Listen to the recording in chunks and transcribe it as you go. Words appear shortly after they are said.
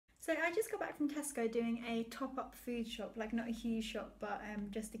So I just got back from Tesco doing a top-up food shop, like not a huge shop, but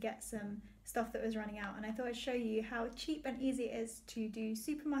just to get some stuff that was running out. And I thought I'd show you how cheap and easy it is to do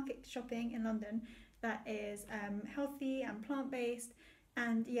supermarket shopping in London that is healthy and plant-based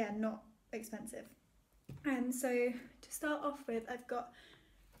and yeah, not expensive. And so to start off with, I've got,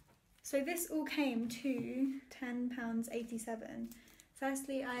 so this all came to £10.87.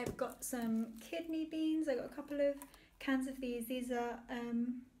 Firstly, I've got some kidney beans. I got a couple of cans of these. These are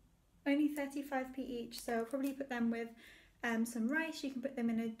only 35p each, so I'll probably put them with some rice. You can put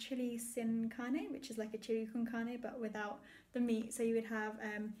them in a chili sin carne, which is like a chili con carne but without the meat. So you would have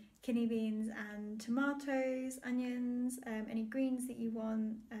kidney beans and tomatoes, onions, any greens that you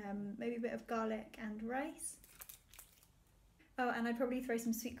want, maybe a bit of garlic and rice. Oh, and I'd probably throw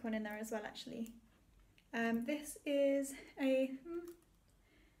some sweet corn in there as well, actually. This is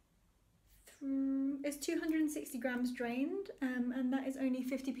it's 260 grams drained, and that is only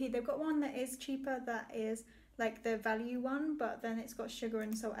 50p. They've got one that is cheaper, that is like the value one, but then it's got sugar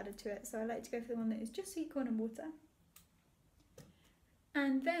and salt added to it. So I like to go for the one that is just sweet corn and water.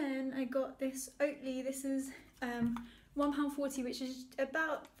 And then I got this Oatly. This is £1.40, which is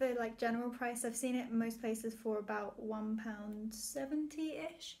about the like general price. I've seen it in most places for about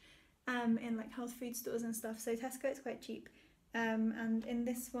 £1.70-ish in like health food stores and stuff. So Tesco, it's quite cheap. And in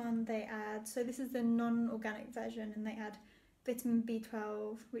this one they add, so this is the non-organic version, and they add vitamin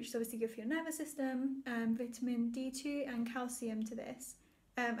B12, which is obviously good for your nervous system, vitamin D2 and calcium to this,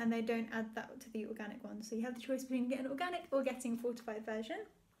 and they don't add that to the organic one, so you have the choice between getting organic or getting a fortified version.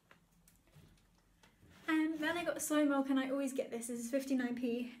 And then I got soy milk, and I always get this. This is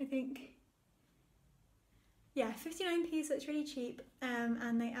 59p, I think. Yeah, 59p, so it's really cheap,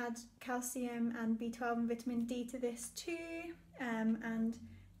 and they add calcium and B12 and vitamin D to this too, and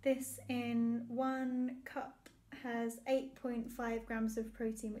this in 1 cup has 8.5 grams of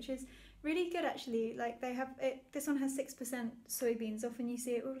protein, which is really good actually. Like they have it, this one has 6% soybeans. Often you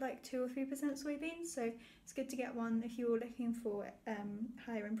see it with like 2 or 3% soybeans, so it's good to get one if you're looking for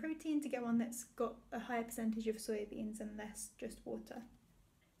higher in protein, to get one that's got a higher percentage of soybeans and less just water.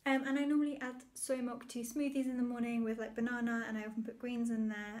 And I normally add soy milk to smoothies in the morning with like banana, and I often put greens in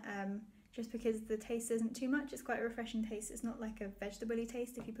there just because the taste isn't too much. It's quite a refreshing taste. It's not like a vegetable-y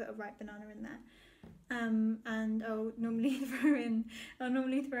taste if you put a ripe banana in there. And I'll normally throw in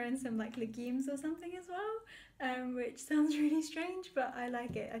some like legumes or something as well, which sounds really strange, but I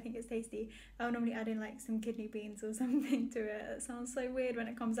like it. I think it's tasty. I'll normally add in like some kidney beans or something to it. It sounds so weird when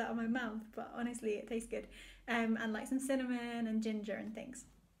it comes out of my mouth, but honestly it tastes good. And like some cinnamon and ginger and things.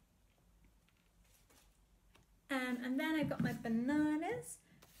 And then I got my bananas.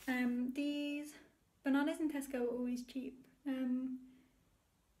 These bananas in Tesco are always cheap.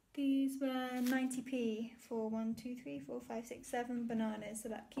 These were 90p for 1, 2, 3, 4, 5, 6, 7 bananas, so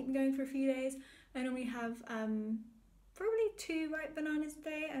that keep me going for a few days. I normally have probably 2 ripe bananas a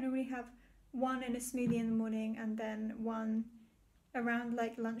day. I normally have 1 in a smoothie in the morning, and then 1 around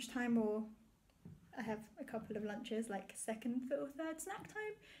like lunchtime, or I have a couple of lunches, like second or third snack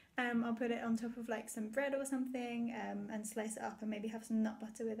time. I'll put it on top of like some bread or something, and slice it up and maybe have some nut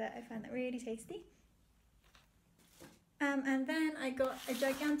butter with it. I find that really tasty. And then I got a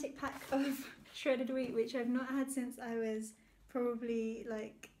gigantic pack of shredded wheat, which I've not had since I was probably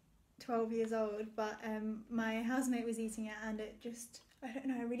like 12 years old, but my housemate was eating it, and it just, I don't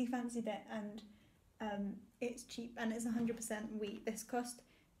know, I really fancied it, and it's cheap and it's 100% wheat. This cost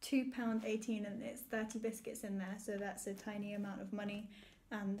 £2.18 and it's 30 biscuits in there, so that's a tiny amount of money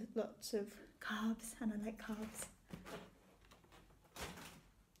and lots of carbs, and I like carbs.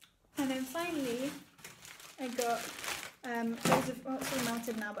 And then finally I got loads of, well, it's all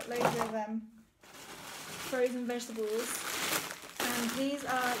melted now, but loads of frozen vegetables, and these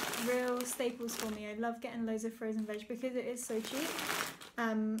are real staples for me. I love getting loads of frozen veg because it is so cheap,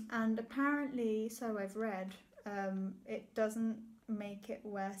 and apparently, so I've read, it doesn't make it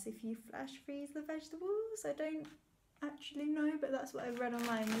worse if you flash freeze the vegetables. I don't actually know, but that's what I've read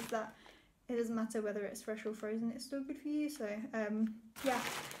online, is that it doesn't matter whether it's fresh or frozen, it's still good for you. So yeah,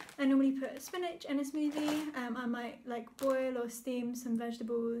 I normally put spinach in a smoothie. I might like boil or steam some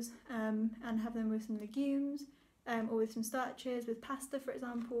vegetables and have them with some legumes, or with some starches, with pasta for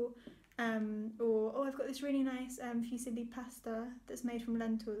example, or I've got this really nice fusilli pasta that's made from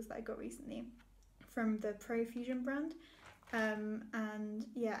lentils that I got recently from the Profusion brand, and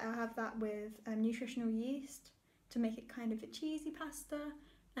yeah, I'll have that with nutritional yeast to make it kind of a cheesy pasta,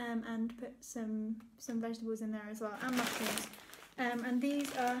 and put some vegetables in there as well, and mushrooms. And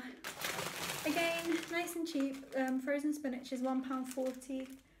these are, again, nice and cheap. Frozen spinach is £1.40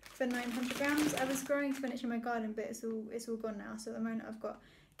 for 900 grams. I was growing spinach in my garden, but it's all gone now. So at the moment I've got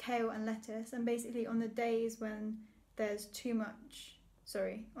kale and lettuce, and basically on the days when there's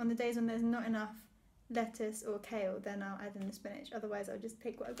on the days when there's not enough lettuce or kale, then I'll add in the spinach. Otherwise I'll just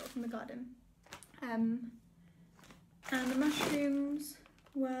take what I've got from the garden. And the mushrooms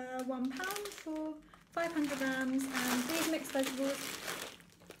were £1 for 500 grams, and these mixed vegetables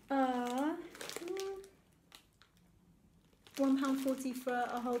are £1.40 for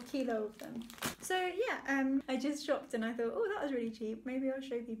a whole kilo of them. So yeah, I just shopped and I thought, oh, that was really cheap. Maybe I'll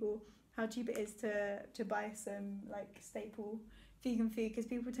show people how cheap it is to buy some like staple vegan food, because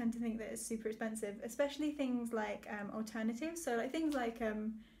people tend to think that it's super expensive, especially things like alternatives. So like things like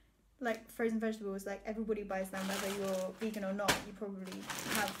frozen vegetables, like everybody buys them whether you're vegan or not. You probably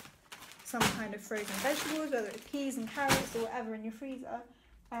have some kind of frozen vegetables, whether it's peas and carrots or whatever in your freezer.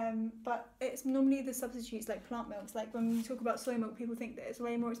 But it's normally the substitutes like plant milks. Like when we talk about soy milk, people think that it's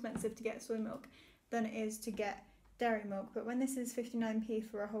way more expensive to get soy milk than it is to get dairy milk. But when this is 59p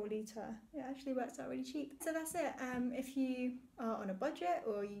for a whole litre, it actually works out really cheap. So that's it. If you are on a budget,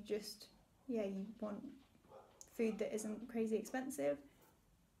 or you just, you want food that isn't crazy expensive,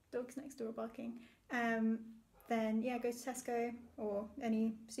 dogs next door are barking, then yeah, go to Tesco or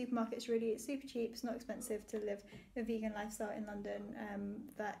any supermarkets really. It's super cheap, it's not expensive to live a vegan lifestyle in London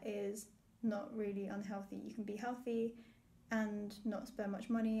that is not really unhealthy. You can be healthy and not spend much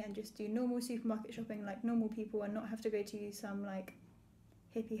money and just do normal supermarket shopping like normal people, and not have to go to some like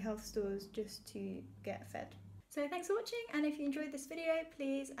hippie health stores just to get fed. So thanks for watching, and if you enjoyed this video,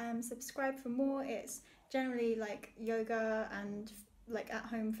 please subscribe for more. It's generally like yoga and like at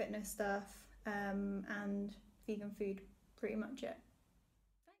home fitness stuff and vegan food, pretty much it.